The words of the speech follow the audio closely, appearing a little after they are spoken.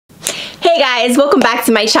Hey guys, welcome back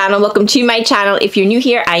to my channel. Welcome to my channel. If you're new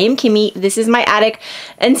here, I am Kimmie. This is my attic.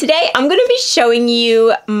 And today I'm going to be showing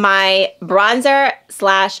you my bronzer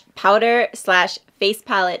slash powder slash face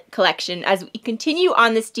palette collection as we continue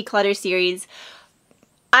on this declutter series.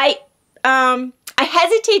 I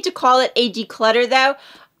hesitate to call it a declutter though.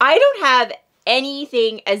 I don't have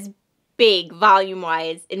anything as big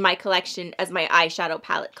volume-wise in my collection as my eyeshadow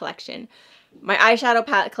palette collection. My eyeshadow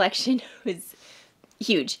palette collection was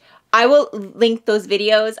huge. I will link those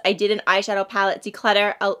videos. I did an eyeshadow palette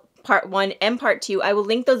declutter part 1 and part 2. I will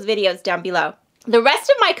link those videos down below. The rest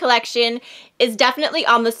of my collection is definitely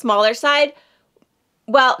on the smaller side.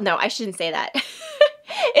 Well, no, I shouldn't say that.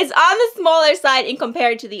 It's on the smaller side in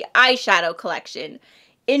compared to the eyeshadow collection.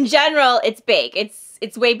 In general, it's big.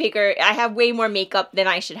 It's way bigger. I have way more makeup than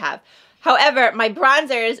I should have. However, my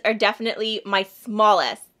bronzers are definitely my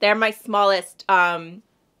smallest. They're my smallest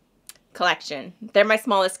collection. They're my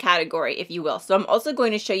smallest category, if you will. So I'm also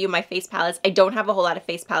going to show you my face palettes. I don't have a whole lot of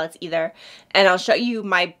face palettes either. And I'll show you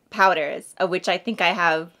my powders, of which I think I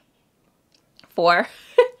have 4,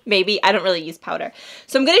 maybe. I don't really use powder.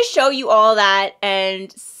 So I'm going to show you all that,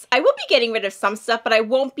 and I will be getting rid of some stuff, but I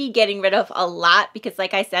won't be getting rid of a lot because,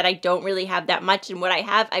 like I said, I don't really have that much, and what I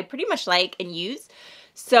have, I pretty much like and use.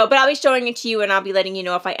 So, but I'll be showing it to you and I'll be letting you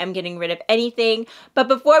know if I am getting rid of anything. But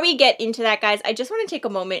before we get into that, guys, I just want to take a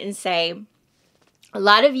moment and say a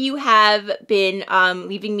lot of you have been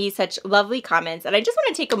leaving me such lovely comments, and I just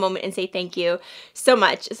want to take a moment and say thank you so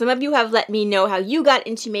much. Some of you have let me know how you got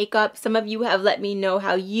into makeup. Some of you have let me know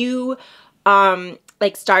how you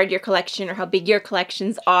like started your collection, or how big your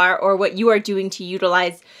collections are, or what you are doing to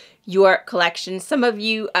utilize your collection. Some of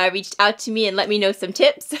you reached out to me and let me know some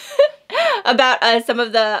tips about some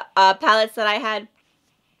of the palettes that I had.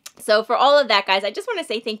 So for all of that, guys, I just want to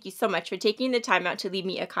say thank you so much for taking the time out to leave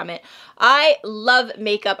me a comment. I love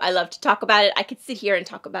makeup. I love to talk about it. I could sit here and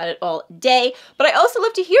talk about it all day, but I also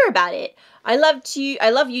love to hear about it. I love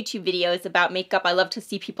YouTube videos about makeup. I love to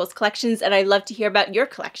see people's collections, and I love to hear about your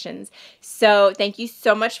collections. So thank you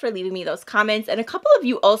so much for leaving me those comments. And a couple of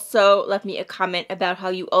you also left me a comment about how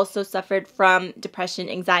you also suffered from depression,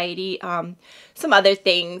 anxiety, some other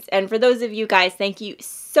things. And for those of you guys, thank you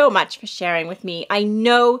so much for sharing with me. I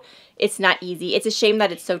know it's not easy. It's a shame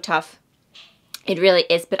that it's so tough. It really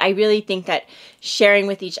is, but I really think that sharing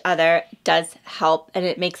with each other does help, and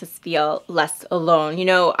it makes us feel less alone. You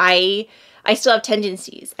know, I still have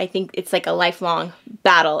tendencies. I think it's like a lifelong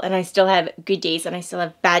battle, and I still have good days and I still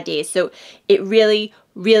have bad days. So it really,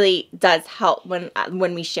 really does help when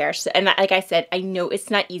we share. So, and like I said, I know it's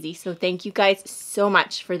not easy. So thank you guys so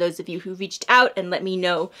much for those of you who reached out and let me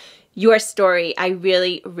know your story. I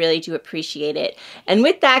really, really do appreciate it. And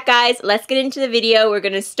with that, guys, let's get into the video. We're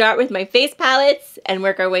going to start with my face palettes and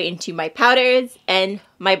work our way into my powders and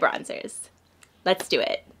my bronzers. Let's do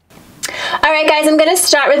it. Alright guys, I'm going to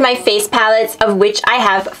start with my face palettes, of which I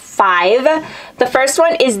have 5. The first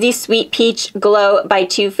one is the Sweet Peach Glow by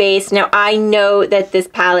Too Faced. Now I know that this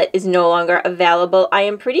palette is no longer available. I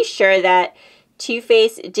am pretty sure that Too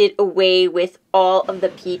Faced did away with all of the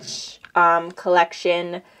peach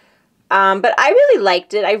collection. But I really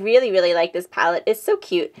liked it. I really, really like this palette. It's so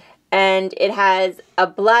cute. And it has a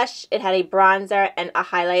blush, it had a bronzer, and a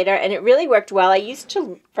highlighter, and it really worked well. I used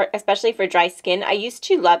to, especially for dry skin, I used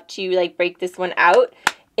to love to like break this one out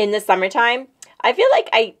in the summertime. I feel like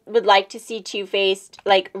I would like to see Too Faced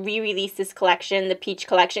like re-release this collection, the peach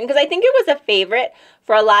collection, because I think it was a favorite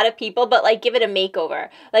for a lot of people, but like give it a makeover.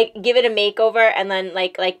 Like give it a makeover and then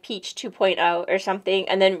like Peach 2.0 or something,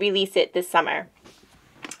 and then release it this summer.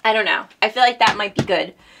 I don't know. I feel like that might be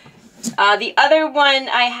good. The other one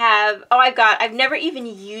I have, I've never even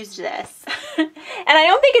used this. And I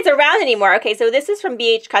don't think it's around anymore. Okay, so this is from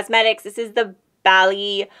BH Cosmetics. This is the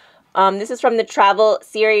Bali, this is from the Travel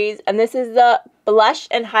series, and this is the Blush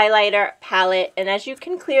and Highlighter palette. And as you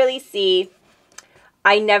can clearly see,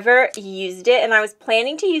 I never used it, and I was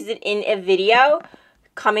planning to use it in a video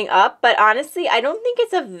coming up, but honestly, I don't think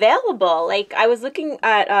it's available. Like, I was looking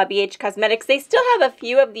at BH Cosmetics. They still have a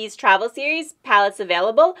few of these Travel series palettes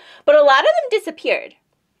available, but a lot of them disappeared.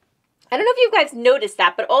 I don't know if you guys noticed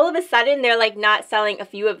that, but all of a sudden, they're like not selling a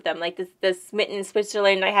few of them. Like this Smitten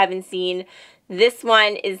Switzerland I haven't seen. This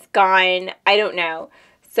one is gone. I don't know.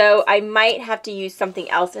 So I might have to use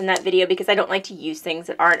something else in that video because I don't like to use things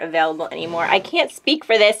that aren't available anymore. I can't speak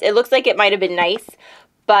for this. It looks like it might have been nice,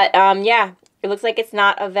 but yeah. It looks like it's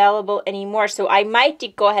not available anymore, so I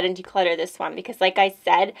might go ahead and declutter this one because, like I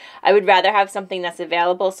said, I would rather have something that's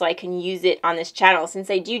available so I can use it on this channel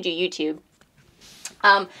since I do YouTube.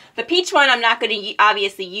 The peach one I'm not going to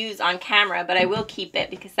obviously use on camera, but I will keep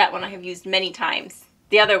it because that one I have used many times.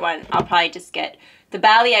 the other one I'll probably just get. The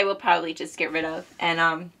Bali I will probably just get rid of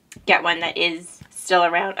and get one that is still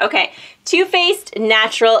around. Okay, Too Faced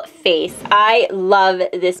Natural Face. I love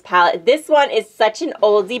this palette. This one is such an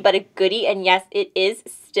oldie but a goodie, and yes, it is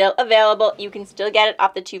still available. You can still get it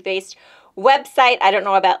off the Too Faced website. I don't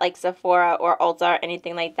know about like Sephora or Ulta or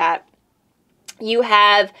anything like that. You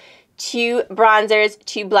have 2 bronzers,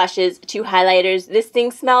 2 blushes, 2 highlighters. This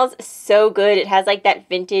thing smells so good. It has like that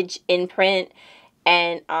vintage imprint.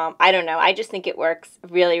 And I don't know, I just think it works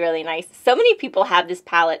really, really nice. So many people have this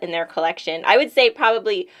palette in their collection. I would say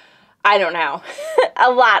probably, I don't know,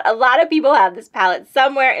 a lot of people have this palette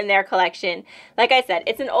somewhere in their collection. Like I said,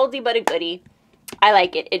 it's an oldie but a goodie. I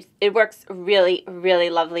like it. It works really,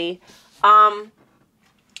 really lovely.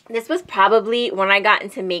 This was probably, when I got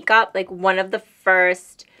into makeup, like one of the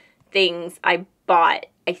first things I bought.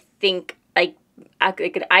 I think like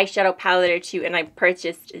an eyeshadow palette or 2, and I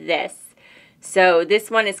purchased this. So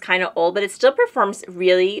this one is kind of old, but it still performs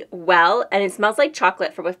really well, and it smells like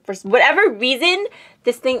chocolate. For whatever reason,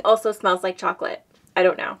 this thing also smells like chocolate. I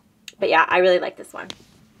don't know. But yeah, I really like this one.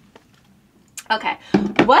 Okay,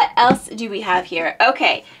 what else do we have here?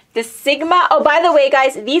 Okay, the Sigma. Oh, by the way,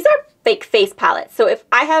 guys, these are fake face palettes. So if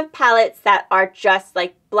I have palettes that are just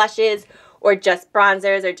like blushes or just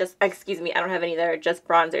bronzers or just, excuse me, I don't have any that are just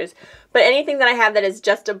bronzers. But anything that I have that is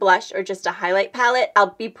just a blush or just a highlight palette,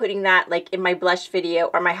 I'll be putting that like in my blush video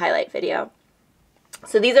or my highlight video.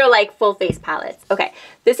 So these are like full face palettes. Okay,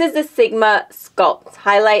 this is the Sigma Sculpt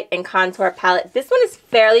Highlight and Contour Palette. This one is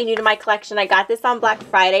fairly new to my collection. I got this on Black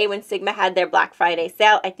Friday when Sigma had their Black Friday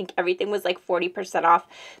sale. I think everything was like 40% off.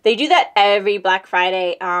 They do that every Black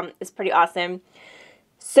Friday. It's pretty awesome.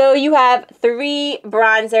 So you have 3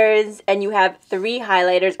 bronzers and you have 3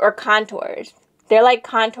 highlighters or contours. They're like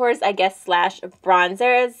contours, I guess, slash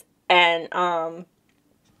bronzers and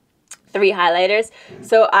 3 highlighters.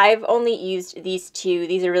 So I've only used these 2.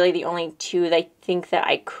 These are really the only 2 that I think that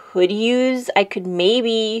I could use. I could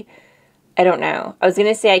maybe, I don't know. I was going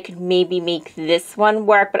to say I could maybe make this one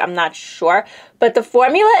work, but I'm not sure. But the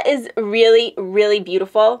formula is really, really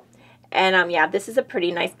beautiful. And yeah, this is a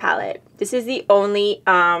pretty nice palette. This is the only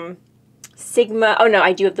Sigma, oh no,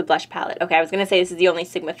 I do have the blush palette. Okay, I was going to say this is the only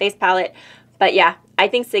Sigma face palette. But yeah, I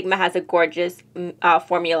think Sigma has a gorgeous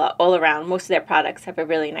formula all around. Most of their products have a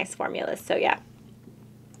really nice formula. So yeah,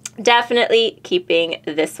 definitely keeping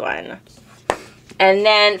this one. And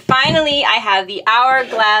then finally, I have the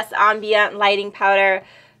Hourglass Ambient Lighting Powder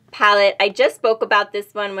palette. I just spoke about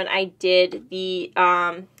this one when I did the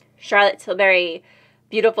Charlotte Tilbury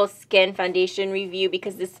Beautiful Skin Foundation review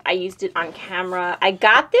because I used it on camera. I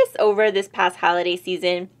got this over this past holiday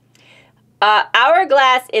season.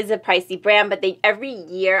 Hourglass is a pricey brand, but every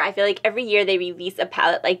year, I feel like every year they release a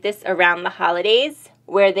palette like this around the holidays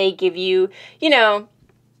where they give you, you know,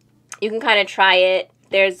 you can kind of try it.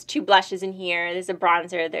 There's 2 blushes in here. There's a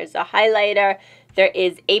bronzer. There's a highlighter. There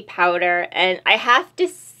is a powder. And I have to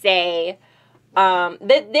say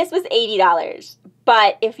that this was $80.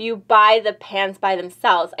 But if you buy the pans by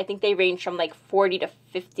themselves, I think they range from like $40 to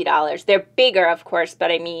 $50. They're bigger, of course,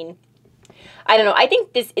 but I mean, I don't know. I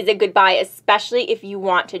think this is a good buy, especially if you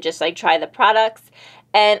want to just like try the products.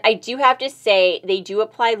 And I do have to say, they do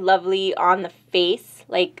apply lovely on the face.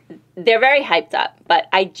 Like, they're very hyped up, but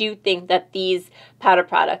I do think that these powder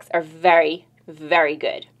products are very, very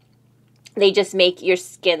good. They just make your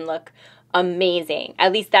skin look amazing.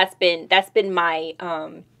 At least that's been my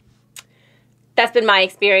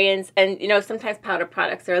experience. And you know, sometimes powder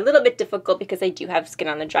products are a little bit difficult because I do have skin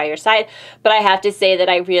on the drier side, but I have to say that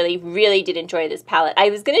I really, really did enjoy this palette. I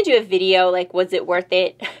was gonna do a video like, was it worth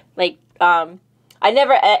it? Like, I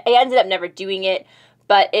ended up never doing it.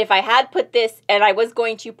 But if I had put this, and I was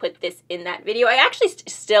going to put this in that video, I actually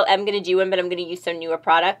still am going to do one, but I'm going to use some newer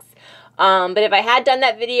products. But if I had done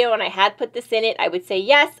that video and I had put this in it, I would say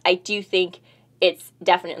yes, I do think it's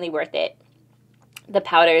definitely worth it. The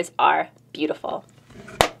powders are beautiful.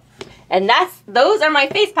 And those are my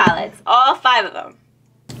face palettes, all 5 of them.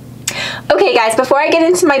 Okay guys, before I get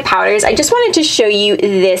into my powders, I just wanted to show you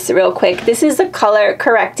this real quick. This is a color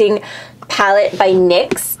correcting palette by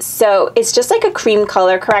NYX. So it's just like a cream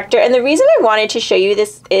color corrector. And the reason I wanted to show you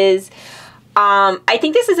this is I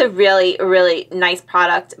think this is a really, really nice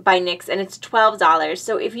product by NYX, and it's $12.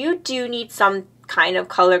 So if you do need some kind of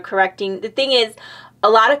color correcting, the thing is, a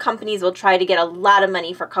lot of companies will try to get a lot of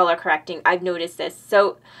money for color correcting. I've noticed this.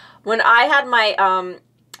 So when I had my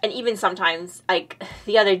And even sometimes, like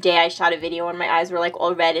the other day I shot a video and my eyes were like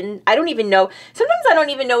all red, and I don't even know, sometimes I don't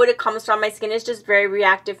even know what it comes from. My skin is just very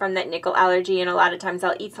reactive from that nickel allergy, and a lot of times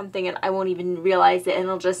I'll eat something and I won't even realize it and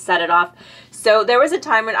it'll just set it off. So there was a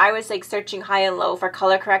time when I was like searching high and low for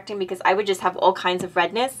color correcting because I would just have all kinds of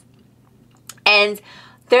redness. And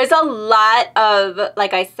there's a lot of,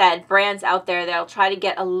 like I said, brands out there that'll try to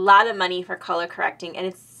get a lot of money for color correcting, and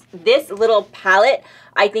it's this little palette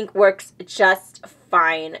I think works just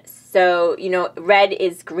fine. So, you know, red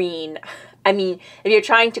is green. I mean, if you're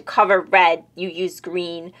trying to cover red, you use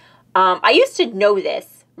green. I used to know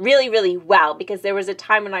this really, really well because there was a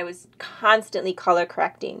time when I was constantly color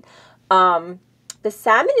correcting. The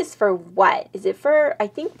salmon is for what? Is it for, I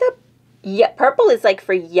think purple is like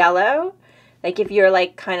for yellow. Like if you're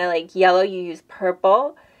like kind of like yellow, you use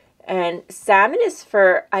purple. And salmon is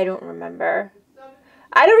for, I don't remember.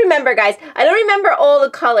 I don't remember, guys. I don't remember all the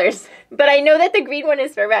colors, but I know that the green one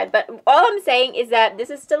is for red. But all I'm saying is that this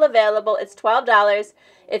is still available. It's $12.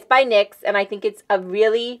 It's by NYX, and I think it's a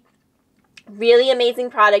really, really amazing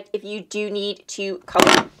product if you do need to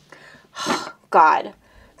color. Oh, God,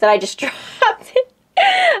 that I just dropped it.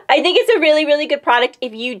 I think it's a really, really good product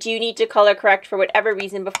if you do need to color correct for whatever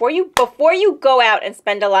reason. Before you go out and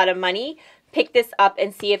spend a lot of money, pick this up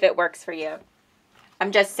and see if it works for you.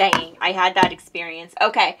 I'm just saying, I had that experience.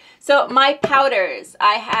 Okay, so my powders.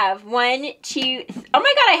 I have 1, 2, oh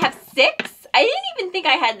my God, I have 6. I didn't even think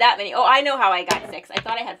I had that many. Oh, I know how I got 6. I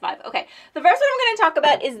thought I had 5. Okay, the first one I'm going to talk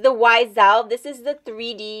about is the YSL. This is the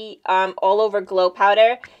 3D all over glow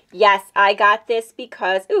powder. Yes, I got this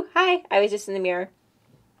because, ooh, hi, I was just in the mirror.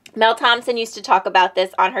 Mel Thompson used to talk about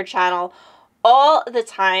this on her channel all the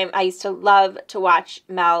time. I used to love to watch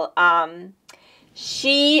Mel.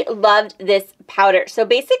 She loved this powder. So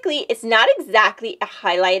basically, it's not exactly a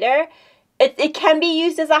highlighter. It can be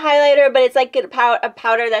used as a highlighter, but it's like a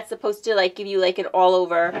powder that's supposed to like give you like an all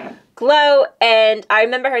over glow. And I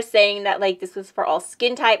remember her saying that like this was for all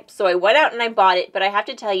skin types. So I went out and I bought it, but I have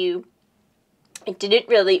to tell you, it didn't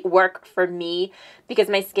really work for me because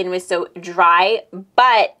my skin was so dry.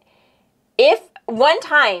 But if one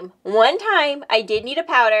time I did need a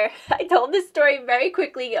powder. I told this story very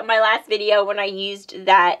quickly in my last video when I used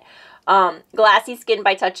that Glassy Skin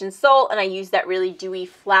by Touch and Soul, and I used that really dewy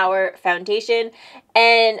flower foundation,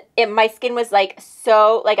 and my skin was like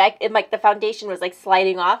so like the foundation was like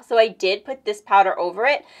sliding off. So I did put this powder over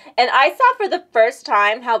it, and I saw for the first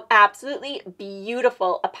time how absolutely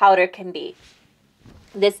beautiful a powder can be.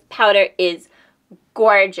 This powder is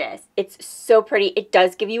gorgeous. It's so pretty. It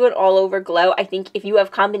does give you an all-over glow. I think if you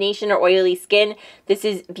have combination or oily skin, this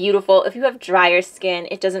is beautiful. If you have drier skin,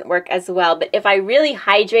 it doesn't work as well. But if I really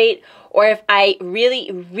hydrate, or if I really,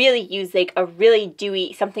 really use like a really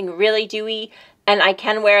dewy, something really dewy, and I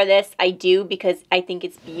can wear this, I do because I think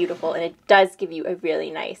it's beautiful and it does give you a really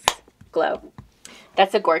nice glow.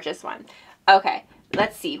 That's a gorgeous one. Okay,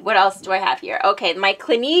 let's see. What else do I have here? Okay, my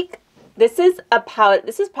Clinique. This is a powder.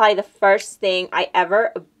 This is probably the first thing I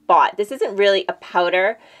ever bought. This isn't really a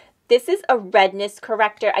powder. This is a redness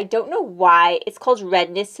corrector. I don't know why. It's called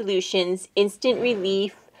Redness Solutions Instant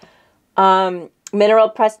Relief Mineral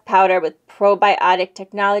Pressed Powder with Probiotic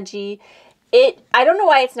Technology. I don't know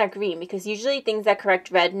why it's not green, because usually things that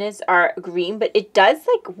correct redness are green, but it does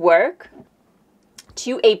like work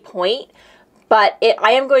to a point. But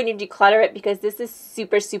I am going to declutter it because this is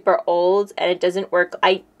super, super old and it doesn't work.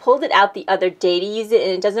 I pulled it out the other day to use it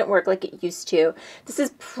and it doesn't work like it used to. This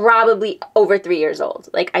is probably over 3 years old.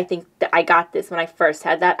 Like, I think that I got this when I first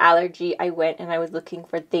had that allergy. I went and I was looking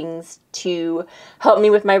for things to help me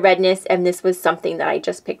with my redness, and this was something that I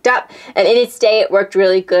just picked up. And in its day, it worked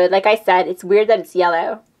really good. Like I said, it's weird that it's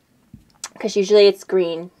yellow because usually it's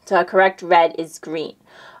green. So a correct red is green.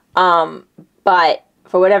 But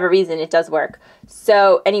for whatever reason, it does work.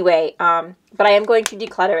 So anyway, but I am going to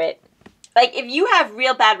declutter it. Like, if you have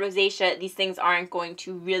real bad rosacea, these things aren't going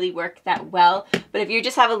to really work that well. But if you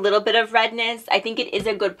just have a little bit of redness, I think it is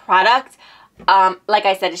a good product. Like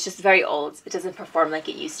I said, it's just very old. It doesn't perform like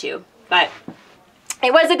it used to. But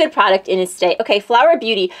it was a good product in its day. Okay, Flower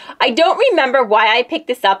Beauty. I don't remember why I picked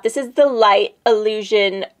this up. This is the Light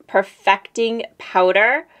Illusion Perfecting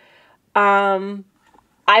Powder.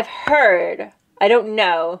 I've heard... I don't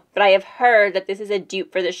know, but I have heard that this is a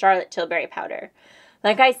dupe for the Charlotte Tilbury powder.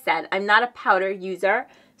 Like I said, I'm not a powder user,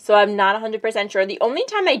 so I'm not 100% sure. The only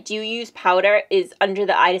time I do use powder is under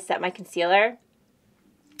the eye to set my concealer.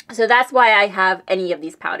 So that's why I have any of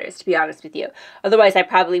these powders, to be honest with you. Otherwise, I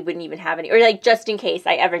probably wouldn't even have any, or like just in case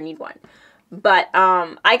I ever need one. But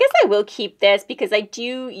I guess I will keep this because I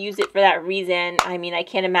do use it for that reason. I mean, I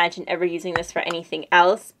can't imagine ever using this for anything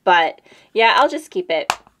else, but yeah, I'll just keep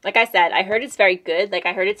it. Like I said, I heard it's very good. Like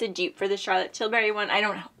I heard it's a dupe for the Charlotte Tilbury one. I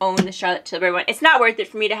don't own the Charlotte Tilbury one. It's not worth it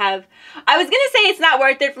for me to have. I was going to say it's not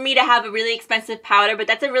worth it for me to have a really expensive powder, but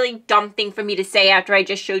that's a really dumb thing for me to say after I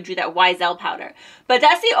just showed you that YSL powder. But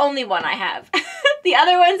that's the only one I have. The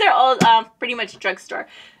other ones are all pretty much drugstore.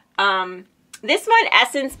 This one,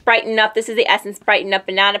 Essence Brighten Up. This is the Essence Brighten Up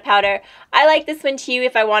Banana Powder. I like this one too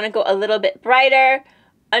if I want to go a little bit brighter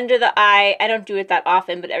under the eye. I don't do it that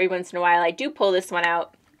often, but every once in a while I do pull this one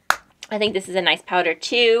out. I think this is a nice powder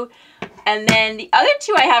too. And then the other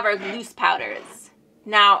two I have are loose powders.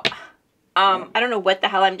 Now, I don't know what the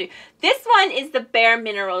hell I'm doing. This one is the Bare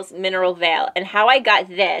Minerals Mineral Veil. And how I got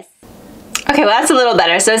this. Okay, well that's a little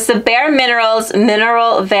better. So it's the Bare Minerals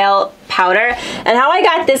Mineral Veil Powder. And how I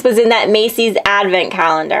got this was in that Macy's Advent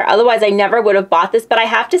Calendar. Otherwise I never would have bought this. But I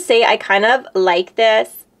have to say I kind of like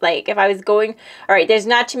this. Like if I was going, all right, there's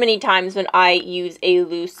not too many times when I use a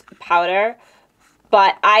loose powder.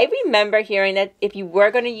 But I remember hearing that if you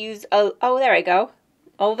were going to use a, oh, there I go.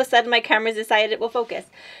 All of a sudden my camera's decided it will focus.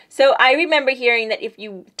 So I remember hearing that if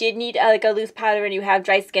you did need like a loose powder and you have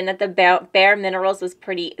dry skin, that the Bare Minerals was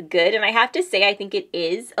pretty good. And I have to say I think it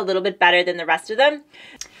is a little bit better than the rest of them.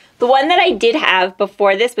 The one that I did have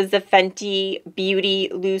before this was the Fenty Beauty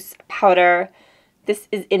Loose Powder. This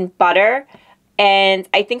is in Butter. And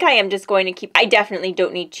I think I am just going to keep, I definitely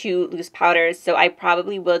don't need two loose powders, so I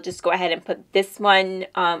probably will just go ahead and put this one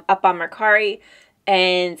up on Mercari,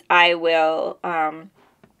 and I will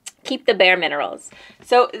keep the Bare Minerals.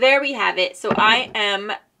 So there we have it. So I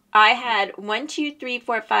had 1, 2, 3,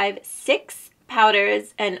 4, 5, 6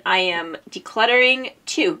 powders, and I am decluttering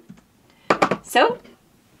 2. So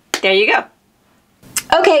there you go.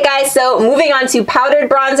 Okay guys, so moving on to powdered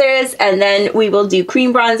bronzers, and then we will do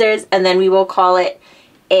cream bronzers, and then we will call it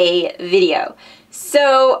a video.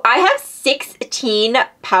 So I have 16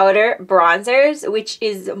 powder bronzers, which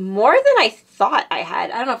is more than I thought I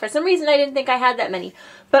had. I don't know, for some reason I didn't think I had that many.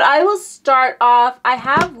 But I will start off, I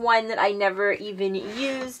have one that I never even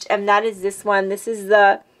used, and that is this one. This is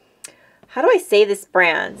the, how do I say this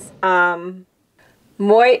brand? Moira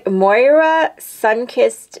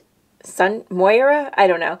Sunkissed Moira? I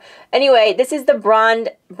don't know. Anyway, this is the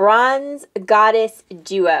Bronze Goddess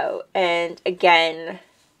Duo. And again,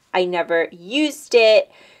 I never used it.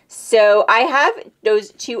 So I have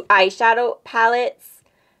those 2 eyeshadow palettes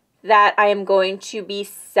that I am going to be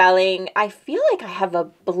selling. I feel like I have a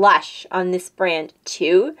blush on this brand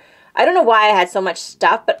too. I don't know why I had so much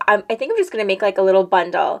stuff, but I think I'm just going to make like a little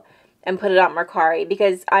bundle and put it on Mercari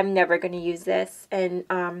because I'm never going to use this. And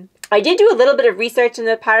I did do a little bit of research, and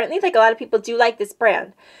apparently like a lot of people do like this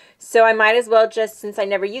brand. So I might as well just, since I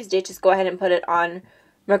never used it, just go ahead and put it on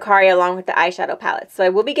Mercari along with the eyeshadow palette. So I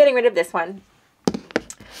will be getting rid of this one.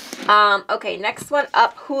 Okay, next one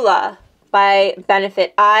up, Hoola by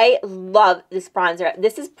Benefit. I love this bronzer.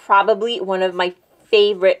 This is probably one of my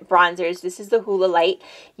favorite bronzers. This is the Hoola Light.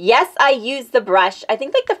 Yes, I use the brush. I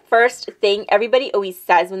think like the first thing everybody always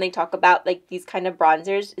says when they talk about like these kind of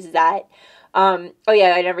bronzers is that, oh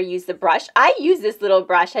yeah, I never use the brush. I use this little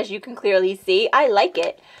brush, as you can clearly see. I like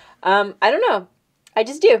it. I don't know. I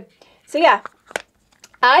just do. So yeah,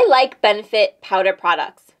 I like Benefit powder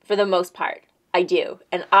products for the most part. I do.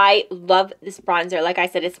 And I love this bronzer. Like I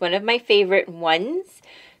said, it's one of my favorite ones.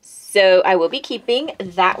 So I will be keeping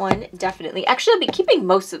that one, definitely. Actually, I'll be keeping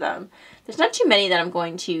most of them. There's not too many that I'm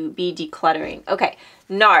going to be decluttering. Okay,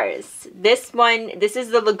 NARS. This one, this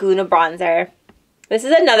is the Laguna bronzer. This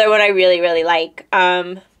is another one I really, really like.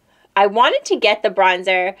 I wanted to get the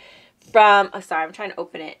bronzer from, oh sorry, I'm trying to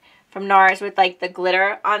open it. From NARS with like the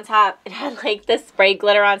glitter on top. It had like the spray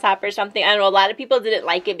glitter on top or something. I don't know, a lot of people didn't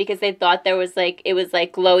like it because they thought there was like, it was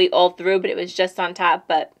like glowy all through, but it was just on top.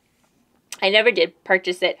 But I never did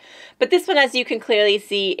purchase it. But this one, as you can clearly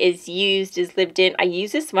see, is used, is lived in. I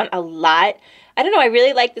use this one a lot. I don't know, I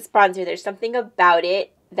really like this bronzer. There's something about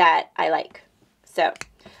it that I like. So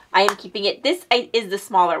I am keeping it. This is the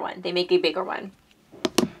smaller one. They make a bigger one.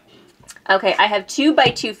 Okay, I have 2 by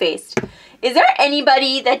Too Faced. Is there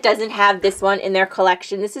anybody that doesn't have this one in their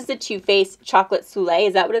collection? This is the Too Faced Chocolate Soleil.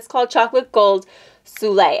 Is that what it's called? Chocolate Gold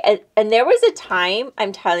Soleil. And there was a time,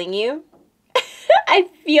 I'm telling you, I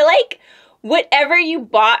feel like whatever you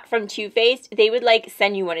bought from Too Faced, they would like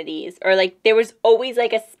send you one of these. Or like there was always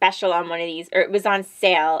like a special on one of these. Or it was on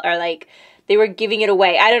sale. Or like they were giving it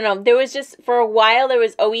away. I don't know. There was just, for a while, there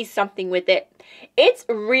was always something with it. It's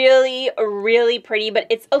really, really pretty. But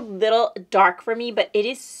it's a little dark for me. But it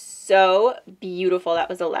is so beautiful. That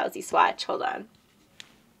was a lousy swatch. Hold on.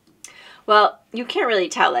 Well, you can't really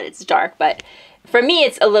tell that it's dark. But for me,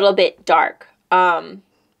 it's a little bit dark.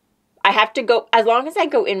 I have to go, as long as I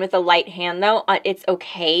go in with a light hand though, it's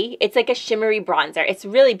okay. It's like a shimmery bronzer. It's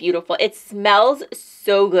really beautiful. It smells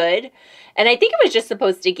so good. And I think it was just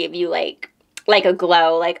supposed to give you like a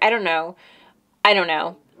glow. Like, I don't know.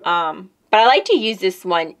 But I like to use this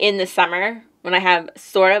one in the summer when I have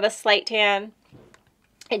sort of a slight tan.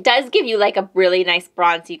 It does give you like a really nice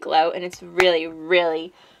bronzy glow, and it's really,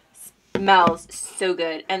 really smells so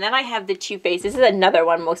good. And then I have the Too Faced. This is another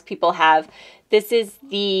one most people have. This is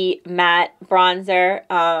the matte bronzer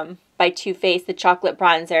by Too Faced, the chocolate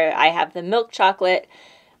bronzer. I have the milk chocolate.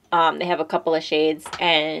 They have a couple of shades,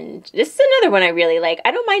 and this is another one I really like.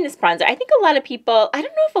 I don't mind this bronzer. I think a lot of people, I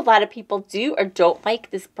don't know if a lot of people do or don't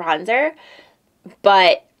like this bronzer,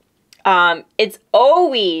 but it's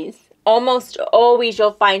almost always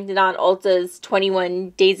you'll find it on Ulta's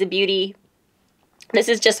 21 Days of Beauty. This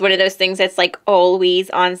is just one of those things that's like always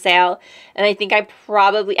on sale. And I think I don't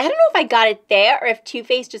know if I got it there or if Too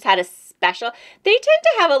Faced just had a special. They tend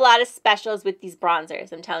to have a lot of specials with these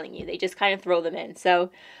bronzers, I'm telling you. They just kind of throw them in. So,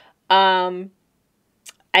 I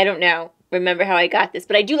don't know. Remember how I got this.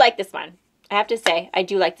 But I do like this one. I have to say, I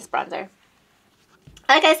do like this bronzer.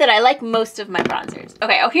 Like I said, I like most of my bronzers.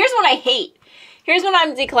 Okay, here's one I hate. Here's one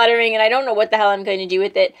I'm decluttering, and I don't know what the hell I'm going to do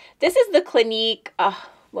with it. This is the Clinique,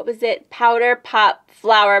 what was it? Powder Pop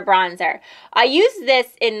Flower Bronzer. I used this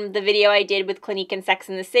in the video I did with Clinique and Sex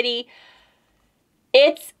and the City.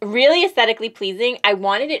 It's really aesthetically pleasing. I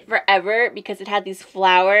wanted it forever because it had these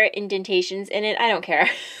flower indentations in it. I don't care.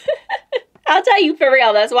 I'll tell you for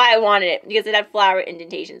real. That's why I wanted it, because it had flower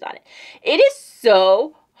indentations on it. It is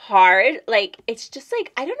so hard. Like, it's just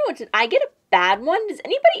like, I don't know. Did I get a bad one? Does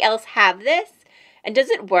anybody else have this? And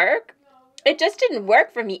does it work? It just didn't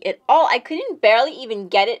work for me at all. I couldn't barely even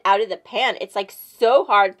get it out of the pan. It's like so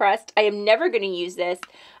hard pressed. I am never going to use this.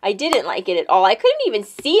 I didn't like it at all. I couldn't even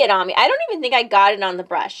see it on me. I don't even think I got it on the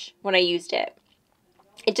brush when I used it.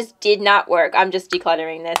 It just did not work. I'm just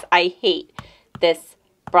decluttering this. I hate this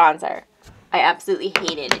bronzer. I absolutely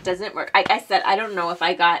hate it. It doesn't work. Like I said, I don't know if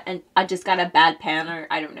I just got a bad pan, or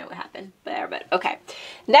I don't know what happened there, but okay.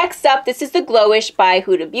 Next up, this is the Glowish by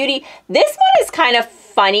Huda Beauty. This one is kind of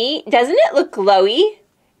funny. Doesn't it look glowy?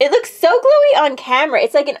 It looks so glowy on camera.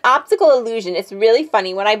 It's like an optical illusion. It's really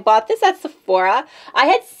funny. When I bought this at Sephora, I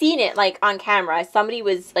had seen it like on camera. Somebody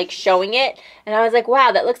was like showing it, and I was like,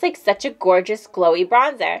 wow, that looks like such a gorgeous glowy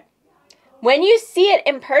bronzer. When you see it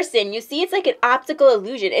in person, you see it's like an optical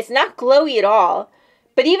illusion. It's not glowy at all.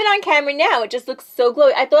 But even on camera now, it just looks so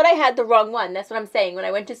glowy. I thought I had the wrong one. That's what I'm saying. When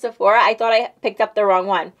I went to Sephora, I thought I picked up the wrong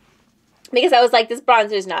one. Because I was like, this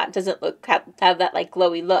bronzer's doesn't have that like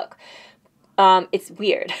glowy look. It's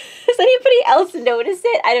weird. Does anybody else notice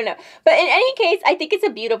it? I don't know. But in any case, I think it's a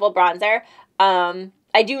beautiful bronzer.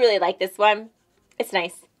 I do really like this one. It's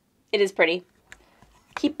nice. It is pretty.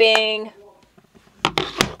 Keeping...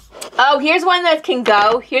 Oh, here's one that can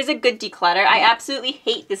go. Here's a good declutter. I absolutely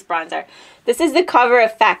hate this bronzer. This is the Cover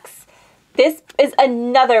FX. This is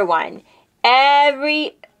another one.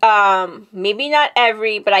 Maybe not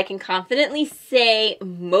every, but I can confidently say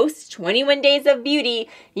most 21 Days of Beauty,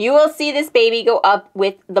 you will see this baby go up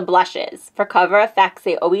with the blushes. For Cover FX,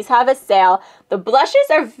 they always have a sale. The blushes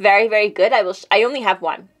are very, very good. I only have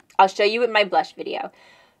one. I'll show you in my blush video.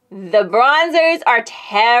 The bronzers are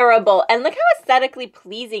terrible. And look how aesthetically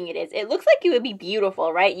pleasing it is. It looks like it would be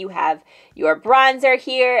beautiful, right? You have your bronzer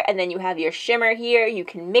here, and then you have your shimmer here. You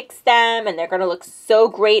can mix them, and they're going to look so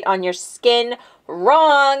great on your skin.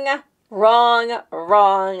 Wrong, wrong,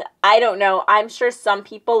 wrong. I don't know. I'm sure some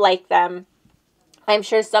people like them. My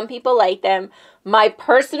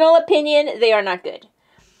personal opinion, they are not good.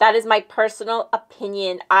 That is my personal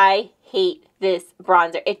opinion. I hate this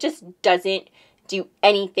bronzer. It just doesn't do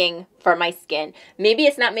anything for my skin. Maybe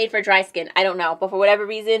it's not made for dry skin. I don't know. But for whatever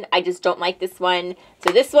reason, I just don't like this one.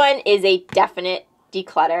 So this one is a definite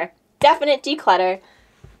declutter. Definite declutter.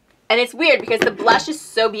 And it's weird because the blush is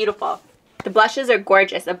so beautiful. The blushes are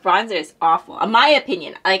gorgeous. The bronzer is awful. In my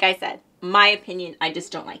opinion, like I said, my opinion, I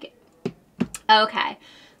just don't like it. Okay.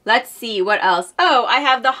 Let's see what else. Oh, I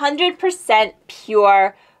have the 100%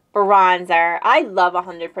 Pure bronzer. I love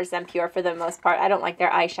 100% Pure for the most part. I don't like their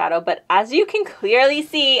eyeshadow, but as you can clearly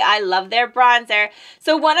see, I love their bronzer.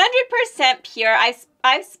 So 100% Pure,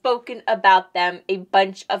 I've spoken about them a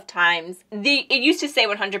bunch of times. It used to say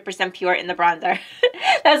 100% Pure in the bronzer.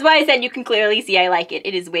 That's why I said you can clearly see I like it.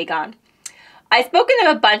 It is way gone. I've spoken of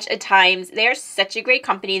them a bunch of times. They are such a great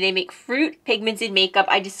company. They make fruit pigmented makeup.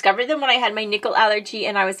 I discovered them when I had my nickel allergy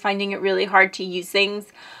and I was finding it really hard to use things.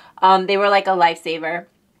 They were like a lifesaver,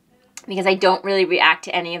 because I don't really react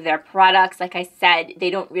to any of their products. Like I said, they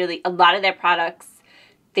don't really, a lot of their products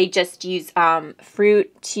they just use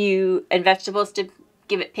fruit and vegetables to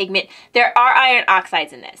give it pigment. There are iron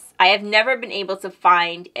oxides in this. I have never been able to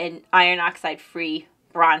find an iron oxide free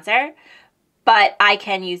bronzer, but I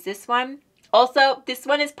can use this one. Also, this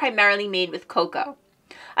one is primarily made with cocoa.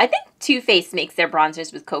 I think Too Faced makes their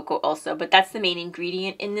bronzers with cocoa also, but that's the main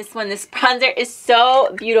ingredient in this one. This bronzer is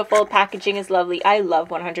so beautiful. Packaging is lovely. I love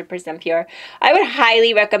 100% Pure. I would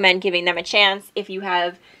highly recommend giving them a chance if you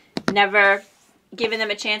have never given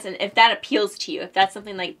them a chance, and if that appeals to you, if that's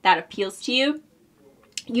something like that appeals to you,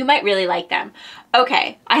 you might really like them.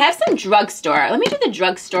 Okay, I have some drugstore. Let me do the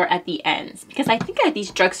drugstore at the ends, because I think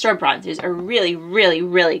these drugstore bronzers are really, really,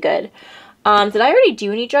 really good. Did I already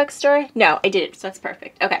do any drugstore? No, I didn't, so that's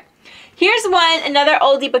perfect. Okay, here's one, another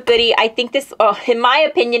oldie but goodie. I think this, in my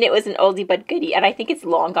opinion, it was an oldie but goodie, and I think it's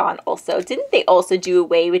long gone also. Didn't they also do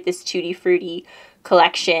away with this Tutti Frutti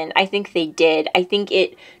collection? I think they did. I think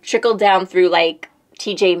it trickled down through like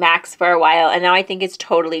TJ Maxx for a while, and now I think it's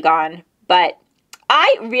totally gone. But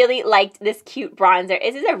I really liked this cute bronzer.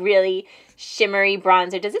 This is a really shimmery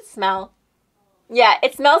bronzer. Does it smell? Yeah,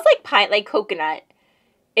 it smells like coconut.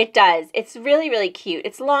 It does. It's really, really cute.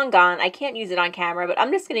 It's long gone. I can't use it on camera, but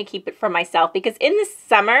I'm just going to keep it for myself because in the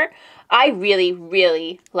summer, I really,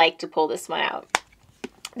 really like to pull this one out.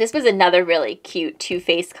 This was another really cute Too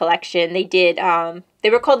Faced collection. They did, they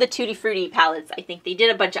were called the Tutti Frutti palettes. I think they did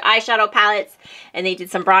a bunch of eyeshadow palettes, and they did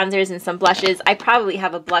some bronzers and some blushes. I probably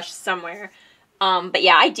have a blush somewhere. But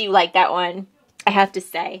yeah, I do like that one. I have to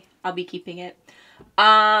say, I'll be keeping it.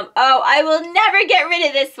 Oh, I will never get rid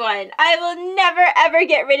of this one. I will never, ever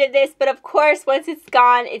get rid of this. But of course, once it's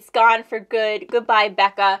gone for good. Goodbye,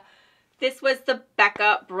 Becca. This was the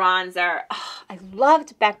Becca bronzer. Oh, I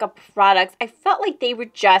loved Becca products. I felt like they were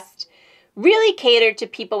just really catered to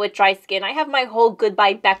people with dry skin. I have my whole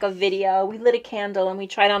Goodbye Becca video. We lit a candle and we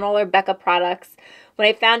tried on all our Becca products. When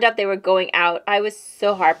I found out they were going out, I was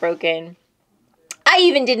so heartbroken. I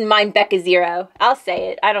even didn't mind Becca Zero. I'll say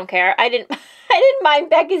it. I don't care. I didn't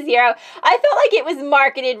mind Becca Zero. I felt like it was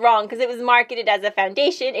marketed wrong because it was marketed as a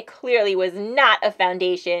foundation. It clearly was not a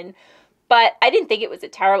foundation. But I didn't think it was a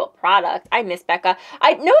terrible product. I miss Becca.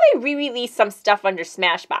 I know they re-released some stuff under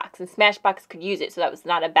Smashbox, and Smashbox could use it, so that was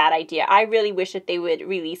not a bad idea. I really wish that they would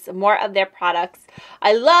release more of their products.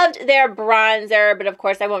 I loved their bronzer, but of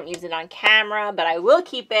course I won't use it on camera, but I will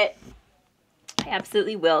keep it. I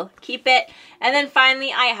absolutely will keep it. And then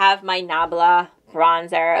finally, I have my Nabla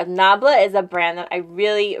bronzer. Nabla is a brand that I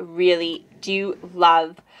really, really do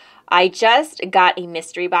love. I just got a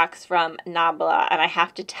mystery box from Nabla, and I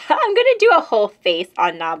have to I'm going to do a whole face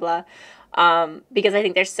on Nabla because I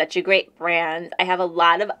think they're such a great brand. I have a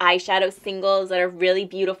lot of eyeshadow singles that are really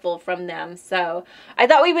beautiful from them, so I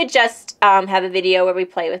thought we would just have a video where we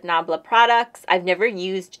play with Nabla products. I've never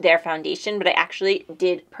used their foundation, but I actually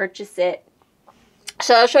did purchase it.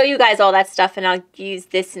 So I'll show you guys all that stuff, and I'll use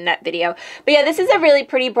this in that video. But yeah, this is a really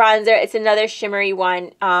pretty bronzer. It's another shimmery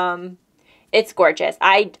one. It's gorgeous.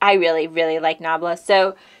 I really, really like Nabla.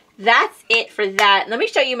 So that's it for that. Let me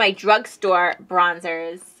show you my drugstore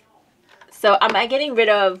bronzers. So am I getting rid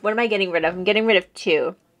of, what am I getting rid of? I'm getting rid of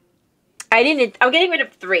two. I'm getting rid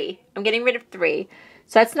of three. I'm getting rid of three.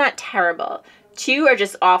 So that's not terrible. Two are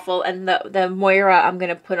just awful, and the Moira I'm going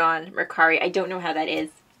to put on Mercari. I don't know how that is.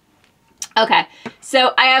 Okay,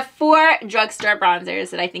 so I have 4 drugstore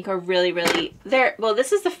bronzers that I think are really, really, well,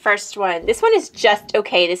 this is the first one. This one is just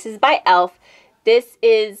okay. This is by e.l.f. This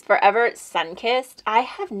is Forever Sunkissed. I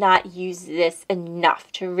have not used this enough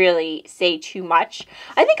to really say too much.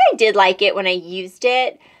 I think I did like it when I used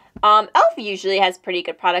it. e.l.f. usually has pretty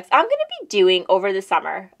good products. I'm going to be doing over the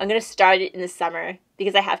summer. I'm going to start it in the summer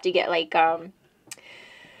because I have to get like,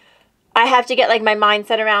 my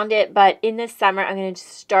mindset around it, but in this summer, I'm going to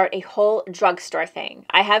start a whole drugstore thing.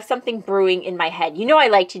 I have something brewing in my head. You know I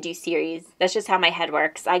like to do series. That's just how my head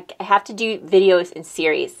works. I have to do videos in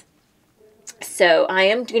series. So I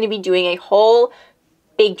am going to be doing a whole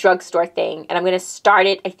big drugstore thing, and I'm going to start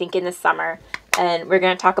it, I think, in the summer. And we're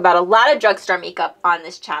going to talk about a lot of drugstore makeup on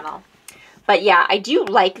this channel. But yeah, I do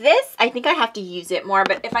like this. I think I have to use it more,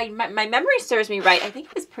 but if my memory serves me right, I think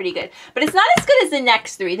it was pretty good. But it's not as good as the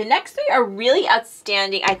next 3. The next 3 are really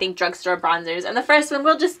outstanding, I think, drugstore bronzers. And the first one,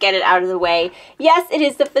 we'll just get it out of the way. Yes, it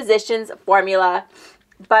is the Physicians Formula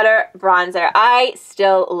Butter Bronzer. I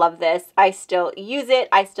still love this. I still use it.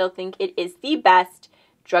 I still think it is the best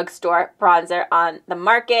drugstore bronzer on the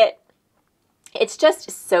market. It's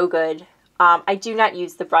just so good. I do not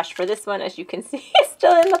use the brush for this one, as you can see. It's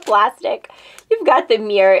still in the plastic. You've got the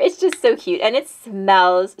mirror. It's just so cute, and it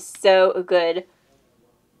smells so good.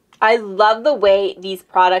 I love the way these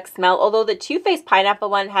products smell, although the Too Faced Pineapple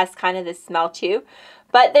one has kind of this smell too.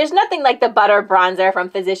 But there's nothing like the butter bronzer from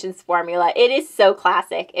Physicians Formula. It is so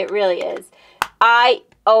classic. It really is. I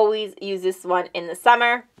always use this one in the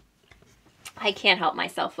summer. I can't help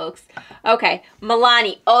myself, folks. Okay,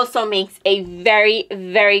 Milani also makes a very,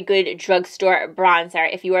 very good drugstore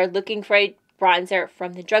bronzer. If you are looking for a bronzer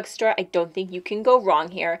from the drugstore, I don't think you can go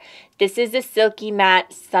wrong here. This is the Silky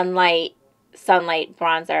Matte Sunlight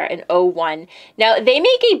bronzer in 01. Now, they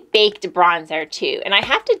make a baked bronzer too, and I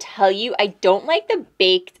have to tell you, I don't like the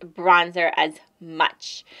baked bronzer as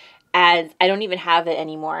much, as I don't even have it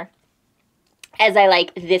anymore, as I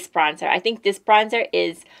like this bronzer. I think this bronzer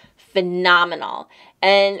is phenomenal.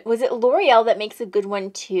 And was it L'Oreal that makes a good one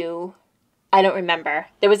too? I don't remember.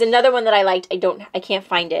 There was another one that I liked. I can't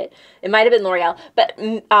find it. It might have been L'Oreal. But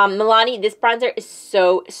Milani, this bronzer is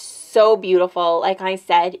so beautiful. Like I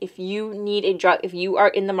said, if you are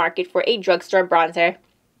in the market for a drugstore bronzer,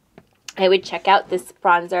 I would check out this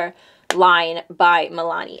bronzer line by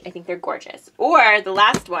Milani. I think they're gorgeous. Or the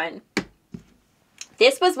last one.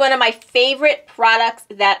 This was one of my favorite products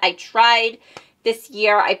that I tried this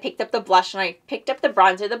year. I picked up the blush and I picked up the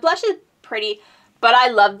bronzer. The blush is pretty, but I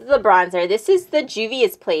love the bronzer. This is the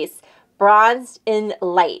Juvia's Place Bronzed in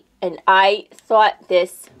Light. And I thought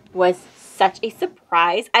this was such a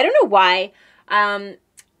surprise. I don't know why.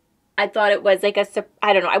 I thought it was like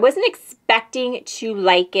I don't know. I wasn't expecting to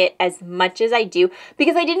like it as much as I do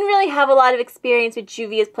because I didn't really have a lot of experience with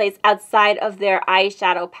Juvia's Place outside of their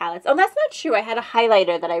eyeshadow palettes. Oh, that's not true. I had a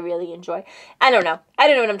highlighter that I really enjoy. I don't know. I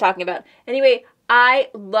don't know what I'm talking about. Anyway, I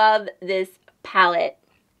love this palette.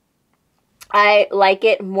 I like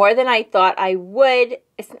it more than I thought I would.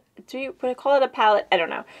 Would I call it a palette? I don't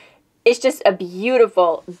know. It's just a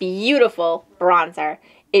beautiful, beautiful bronzer.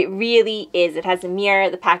 It really is. It has a mirror.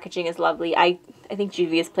 The packaging is lovely. I think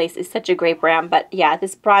Juvia's Place is such a great brand. But yeah,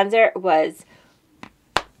 this bronzer was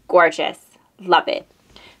gorgeous. Love it.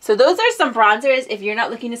 So those are some bronzers. If you're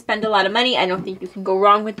not looking to spend a lot of money, I don't think you can go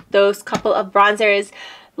wrong with those couple of bronzers.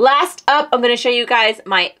 Last up, I'm going to show you guys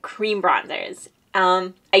my cream bronzers.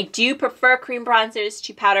 I do prefer cream bronzers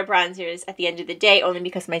to powder bronzers at the end of the day, only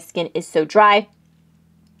because my skin is so dry.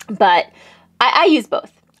 But I use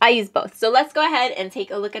both. I use both. So let's go ahead and take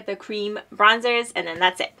a look at the cream bronzers, and then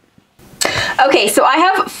that's it. Okay, so I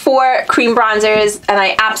have 4 cream bronzers, and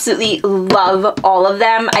I absolutely love all of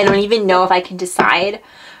them. I don't even know if I can decide.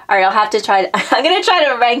 All right, I'll have to try. I'm going to try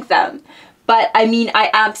to rank them. But, I mean, I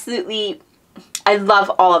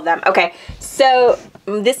love all of them. Okay, so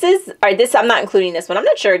this is, I'm not including this one. I'm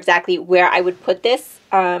not sure exactly where I would put this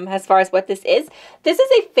as far as what this is. This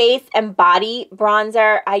is a face and body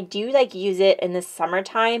bronzer. I do use it in the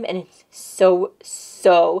summertime, and it's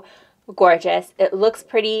so gorgeous. It looks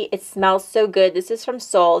pretty. It smells so good. This is from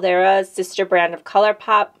Sol. They're a sister brand of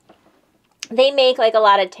ColourPop. They make a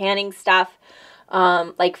lot of tanning stuff,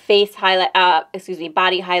 like face highlight,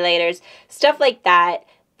 body highlighters, stuff like that.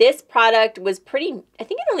 This product was pretty, I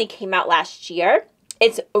think it only came out last year.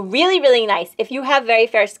 It's really, really nice. If you have very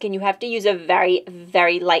fair skin, you have to use a very,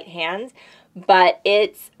 very light hand, but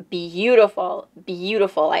it's beautiful,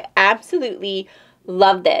 beautiful. I absolutely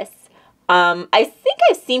love this. I think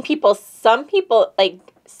I've seen some people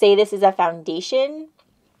say this is a foundation.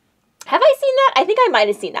 Have I seen that? I think I might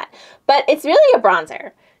have seen that, but it's really a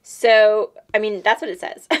bronzer. So, I mean, that's what it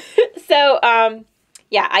says. So,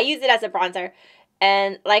 yeah, I use it as a bronzer.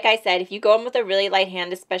 And like I said, if you go in with a really light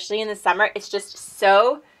hand, especially in the summer, it's just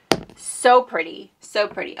so pretty. So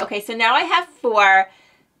pretty. Okay, so now I have 4,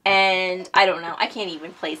 and I don't know. I can't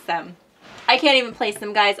even place them. I can't even place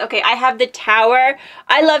them, guys. Okay, I have the Tower.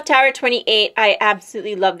 I love Tower 28. I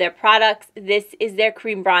absolutely love their products. This is their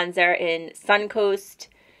cream bronzer in Suncoast.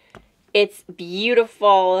 It's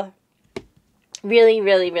beautiful. Really,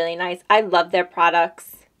 really, really nice. I love their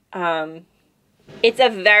products. It's a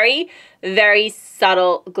very, very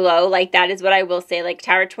subtle glow. That is what I will say.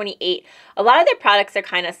 Tower 28, a lot of their products are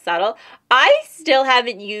kind of subtle. I still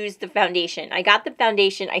haven't used the foundation. I got the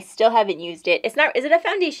foundation. I still haven't used it. Is it a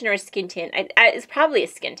foundation or a skin tint? It's probably a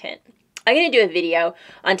skin tint. I'm going to do a video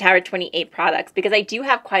on Tower 28 products because I do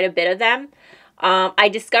have quite a bit of them. I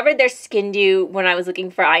discovered their Skin Dew when I was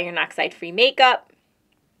looking for iron oxide free makeup.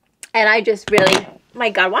 And I just really, my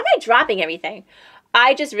God, why am I dropping everything?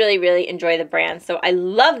 I just really, really enjoy the brand. So I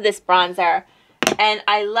love this bronzer. And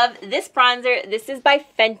I love this bronzer. This is by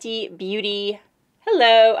Fenty Beauty.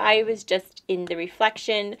 Hello, I was just in the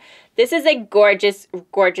reflection. This is a gorgeous,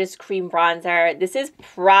 gorgeous cream bronzer. This is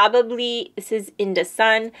in the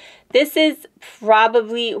sun. This is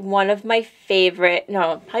probably one of my favorite,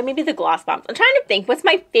 no, probably maybe the Gloss Bombs. I'm trying to think, what's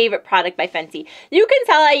my favorite product by Fenty? You can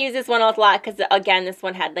tell I use this one a lot because, again, this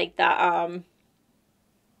one had the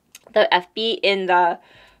the FB in the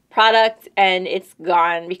product, and it's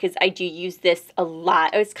gone because I do use this a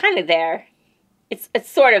lot. It's kind of there. It's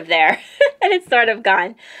sort of there, and it's sort of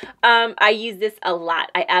gone. I use this a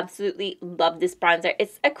lot. I absolutely love this bronzer.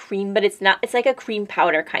 It's a cream, but it's not. It's like a cream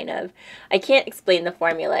powder kind of. I can't explain the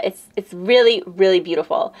formula. It's really, really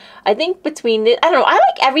beautiful. I think between the, I don't know. I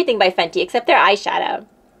like everything by Fenty except their eyeshadow,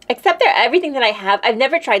 except their everything that I have. I've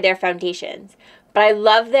never tried their foundations, but I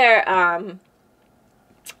love their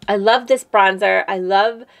I love this bronzer. I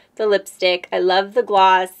love the lipstick. I love the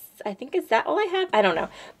gloss. I think, is that all I have? I don't know.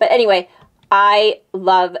 But anyway, I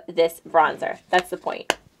love this bronzer. That's the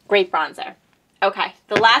point. Great bronzer. Okay,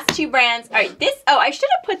 the last two brands. All right, this, oh, I should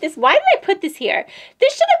have put this. Why did I put this here?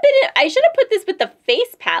 This should have been, I should have put this with the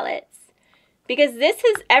face palettes because this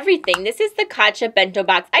is everything. This is the Xoxo bento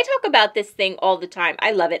box. I talk about this thing all the time.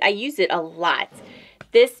 I love it. I use it a lot.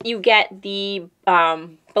 This, you get the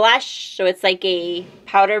blush, so it's like a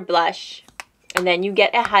powder blush. And then you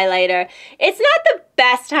get a highlighter. It's not the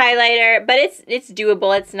best highlighter, but it's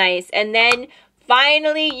doable. It's nice. And then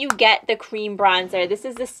finally you get the cream bronzer. This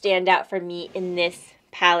is the standout for me in this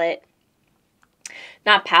palette.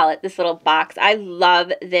 Not palette, this little box. I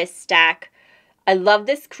love this stack. I love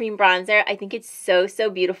this cream bronzer. I think it's so, so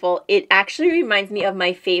beautiful. It actually reminds me of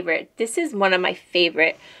my favorite. This is one of my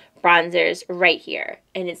favorite bronzers right here.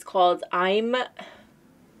 And it's called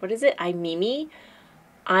what is it? I'm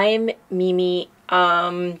Mimi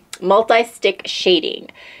multi-stick shading.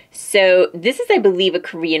 So this is, I believe, a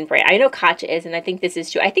Korean brand. I know Xoxo is, and I think this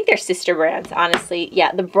is too. I think they're sister brands, honestly.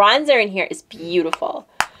 Yeah, the bronzer in here is beautiful.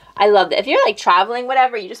 I love it. If you're like traveling,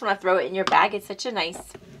 whatever, you just want to throw it in your bag, it's such a nice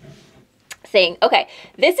thing. Okay,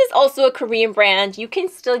 this is also a Korean brand. You can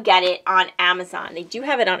still get it on Amazon. They do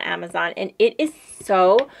have it on Amazon, and it is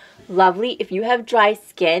so lovely. If you have dry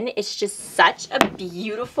skin, it's just such a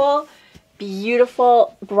beautiful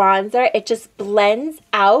bronzer. It just blends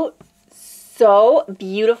out so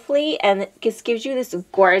beautifully and it just gives you this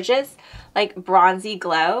gorgeous like bronzy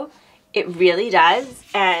glow. It really does,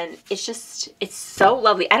 and it's so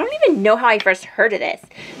lovely. I don't even know how I first heard of this.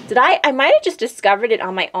 I might have just discovered it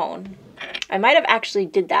on my own. I might have actually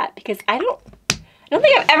did that because I don't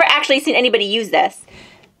think I've ever actually seen anybody use this,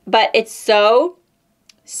 but it's so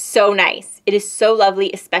nice. It is so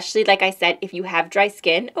lovely, especially, like I said, if you have dry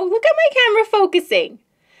skin. Oh, look at my camera focusing.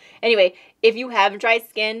 Anyway, if you have dry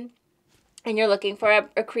skin and you're looking for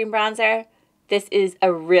a cream bronzer, this is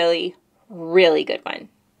a really, really good one.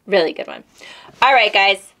 Really good one. All right,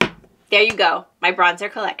 guys. There you go. My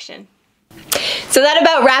bronzer collection. So that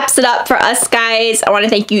about wraps it up for us, guys. I want to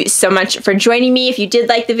thank you so much for joining me. If you did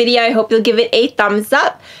like the video, I hope you'll give it a thumbs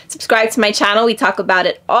up. Subscribe to my channel. We talk about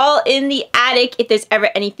it all in the attic. If there's ever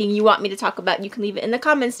anything you want me to talk about, you can leave it in the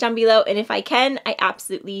comments down below. And if I can, I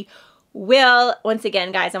absolutely will. Once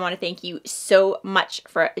again, guys, I want to thank you so much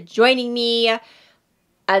for joining me.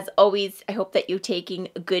 As always, I hope that you're taking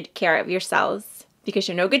good care of yourselves because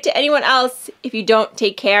you're no good to anyone else if you don't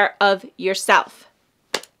take care of yourself.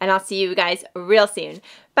 And I'll see you guys real soon.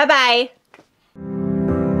 Bye-bye.